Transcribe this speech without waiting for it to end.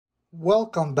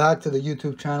Welcome back to the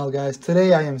YouTube channel, guys.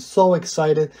 Today I am so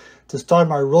excited to start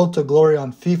my road to glory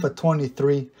on FIFA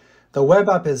 23. The web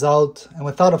app is out, and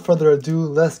without a further ado,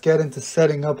 let's get into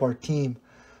setting up our team.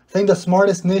 I think the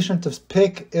smartest nation to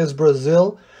pick is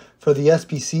Brazil for the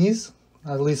SBCs,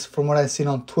 at least from what I've seen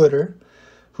on Twitter.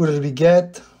 Who did we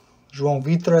get? João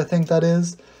Vitor, I think that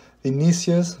is.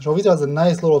 Vinicius. João Vitor has a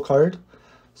nice little card.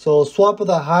 So swap with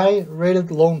a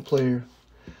high-rated loan player.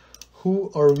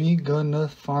 Who are we gonna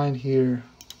find here?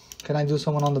 Can I do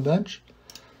someone on the bench?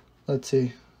 Let's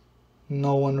see.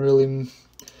 No one really.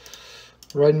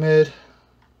 Right mid.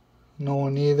 No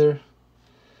one either.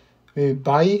 Maybe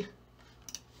Bailly.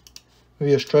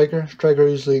 Maybe a striker. Striker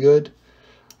usually good.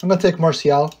 I'm gonna take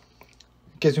Martial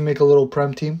in case we make a little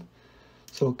prem team.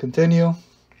 So continue.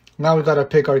 Now we gotta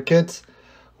pick our kits.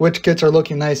 Which kits are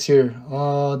looking nice here?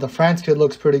 The France kit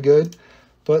looks pretty good,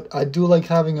 but I do like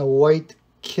having a white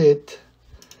kit.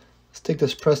 Let's take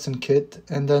this Preston kit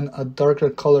and then a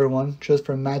darker color one just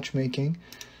for matchmaking.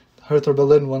 The Hertha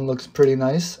Berlin one looks pretty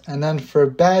nice. And then for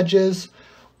badges,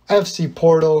 FC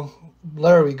Porto.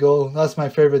 There we go. That's my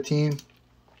favorite team.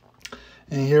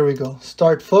 And here we go.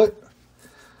 Start foot.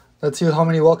 Let's see how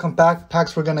many welcome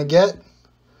packs we're gonna get.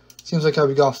 Seems like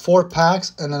we got 4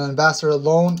 packs and an ambassador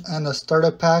loan and a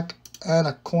starter pack and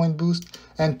a coin boost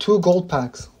and 2 gold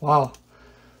packs. Wow.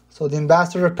 So the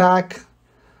ambassador pack,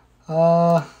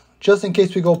 just in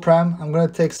case we go prem, I'm going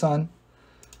to take Son.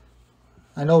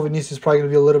 I know Vinicius is probably going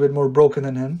to be a little bit more broken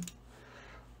than him.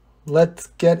 Let's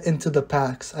get into the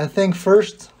packs. I think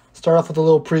first, start off with a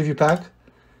little preview pack.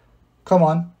 Come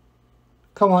on.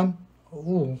 Come on.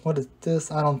 Ooh, what is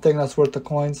this? I don't think that's worth the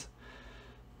coins.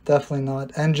 Definitely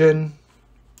not. Engine.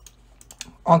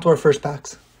 On to our first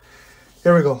packs.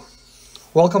 Here we go.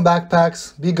 Welcome back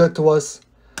packs. Be good to us.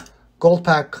 Gold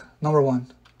pack number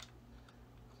 1.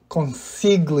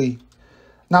 Consigli.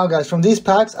 Now guys, from these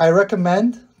packs, I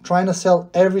recommend trying to sell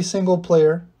every single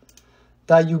player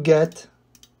that you get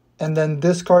and then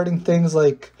discarding things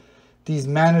like these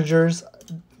managers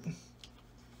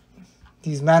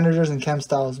and chem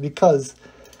styles, because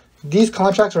these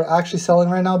contracts are actually selling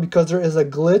right now because there is a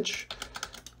glitch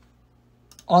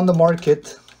on the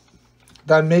market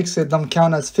that makes them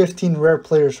count as 15 rare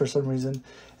players for some reason.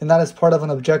 And that is part of an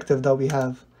objective that we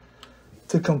have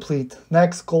to complete.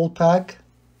 Next gold pack.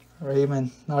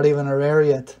 Raymond, not even a rare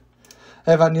yet.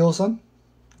 Evan Nielsen,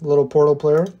 little Porto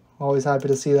player. Always happy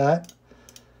to see that.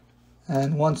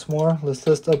 And once more, let's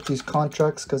list up these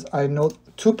contracts because I know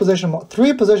 3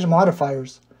 position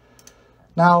modifiers.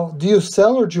 Now, do you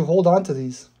sell or do you hold on to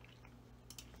these?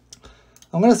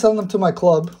 I'm going to sell them to my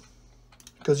club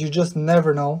because you just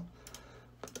never know.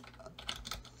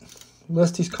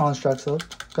 List these contracts up.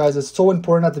 Guys, it's so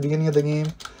important at the beginning of the game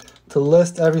to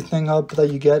list everything up that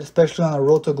you get, especially on a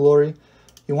road to glory.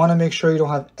 You want to make sure you don't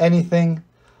have anything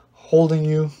holding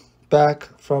you back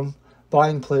from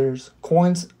buying players.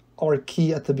 Coins are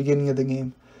key at the beginning of the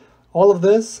game. All of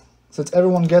this, since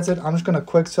everyone gets it, I'm just going to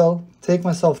quick sell, take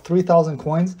myself 3,000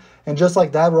 coins, and just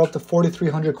like that, we're up to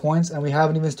 4,300 coins, and we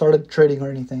haven't even started trading or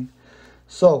anything.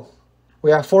 So,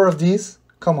 we have 4 of these.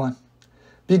 Come on.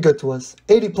 Be good to us.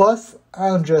 80 plus,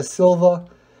 Andres Silva.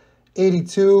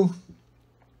 82.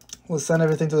 We'll send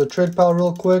everything to the trade pile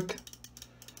real quick.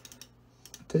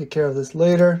 Take care of this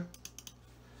later.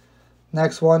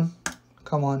 Next one.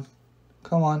 Come on.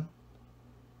 Come on.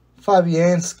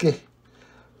 Fabianski.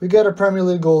 We get a Premier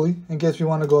League goalie in case we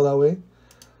want to go that way.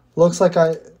 Looks like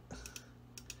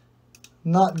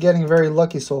not getting very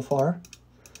lucky so far.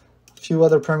 A few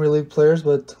other Premier League players,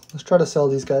 but let's try to sell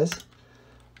these guys.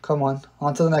 Come on.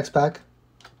 On to the next pack.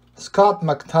 Scott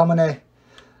McTominay.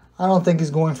 I don't think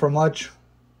he's going for much.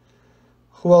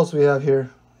 Who else we have here?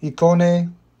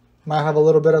 Ikone. Might have a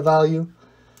little bit of value.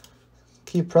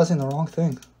 Keep pressing the wrong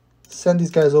thing. Send these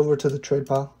guys over to the trade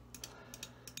pile.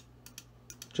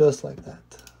 Just like that.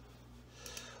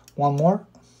 One more.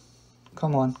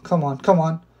 Come on, come on, come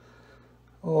on.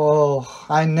 Oh,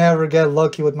 I never get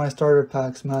lucky with my starter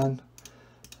packs, man.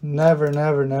 Never,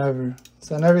 never, never.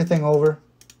 Send everything over.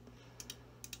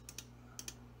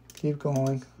 Keep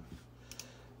going.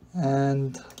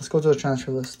 And let's go to the transfer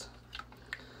list.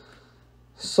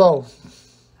 So,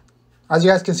 as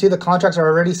you guys can see, the contracts are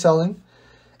already selling.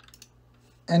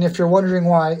 And if you're wondering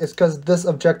why, it's because this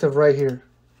objective right here.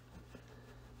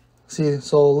 See,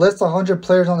 so list 100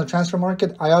 players on the transfer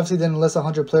market. I obviously didn't list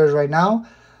 100 players right now,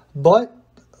 but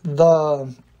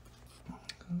the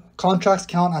contracts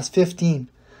count as 15.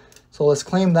 So let's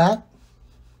claim that.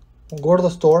 We'll go to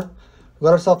the store. We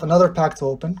got ourselves another pack to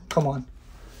open. Come on.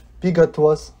 Be good to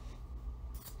us.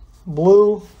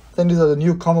 Blue. I think these are the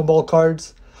new Combo Ball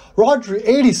cards. Rodri,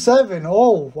 87.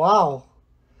 Oh, wow.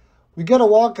 We get a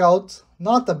walkout.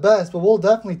 Not the best, but we'll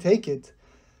definitely take it.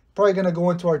 Probably going to go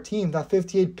into our team. That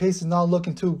 58 pace is not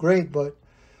looking too great, but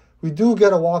we do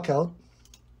get a walkout.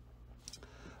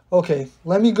 Okay,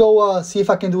 let me go see if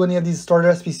I can do any of these starter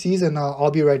SBCs, and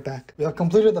I'll be right back. We have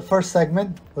completed the first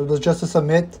segment. It was just to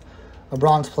submit a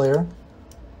bronze player.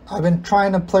 I've been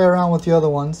trying to play around with the other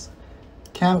ones.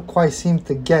 Can't quite seem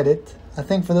to get it. I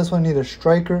think for this one, I need a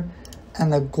striker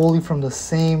and a goalie from the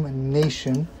same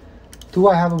nation. Do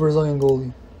I have a Brazilian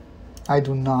goalie? I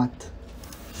do not.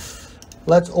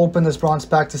 Let's open this bronze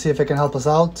pack to see if it can help us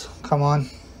out. Come on.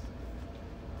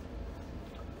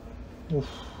 Oof.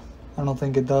 I don't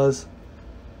think it does.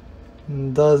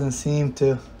 It doesn't seem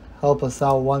to help us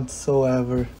out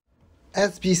whatsoever.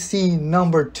 SBC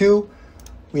number 2.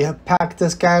 We have packed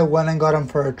this guy, went and got him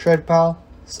for a trade pal.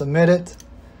 Submit it.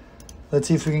 Let's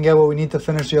see if we can get what we need to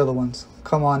finish the other ones.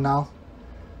 Come on now.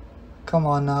 Come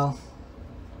on now.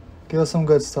 Give us some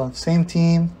good stuff. Same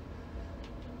team.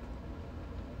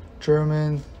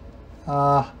 German.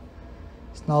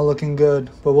 It's not looking good,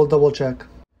 but we'll double check.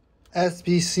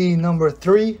 SBC number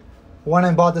 3. Went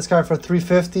and bought this guy for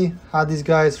 $350. Had these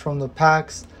guys from the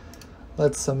packs.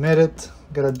 Let's submit it.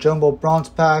 Get a jumbo bronze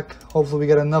pack. Hopefully we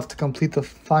get enough to complete the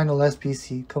final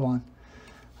SBC. Come on.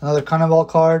 Another Carnival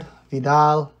card.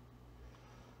 Vidal.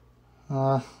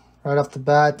 Right off the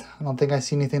bat, I don't think I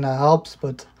see anything that helps,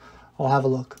 but I'll have a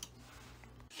look.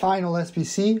 Final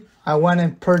SBC. I went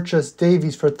and purchased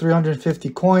Davies for 350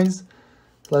 coins.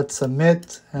 Let's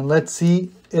submit and let's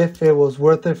see if it was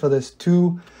worth it for this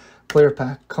 2-player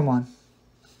pack. Come on.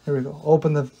 Here we go.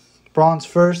 Open the bronze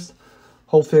first.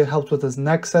 Hopefully it helps with this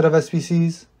next set of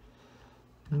SBCs.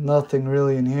 Nothing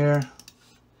really in here.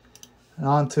 And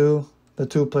on to the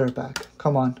 2-player pack.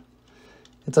 Come on.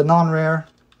 It's a non-rare.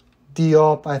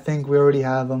 Diop, I think we already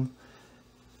have him.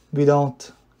 We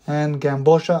don't. And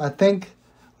Gambosha, I think.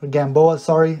 Or Gamboa,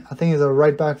 sorry. I think he's a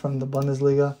right back from the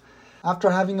Bundesliga. After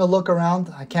having a look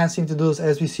around, I can't seem to do those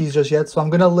SBCs just yet. So I'm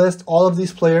going to list all of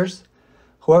these players.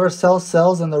 Whoever sells,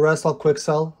 sells, and the rest I'll quick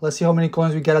sell. Let's see how many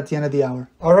coins we get at the end of the hour.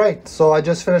 Alright, so I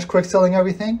just finished quick selling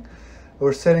everything.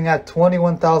 We're sitting at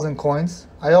 21,000 coins.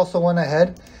 I also went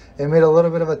ahead and made a little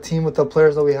bit of a team with the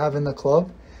players that we have in the club.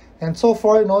 And so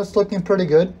far, you know, it's looking pretty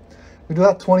good. We do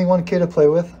have 21k to play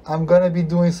with. I'm going to be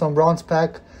doing some bronze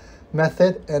pack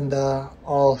method, and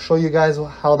I'll show you guys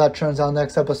how that turns out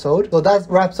next episode. So that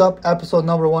wraps up episode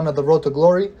number 1 of the Road to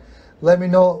Glory. Let me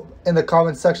know in the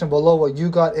comment section below what you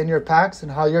got in your packs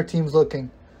and how your team's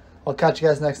looking. I'll catch you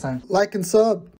guys next time. Like and sub.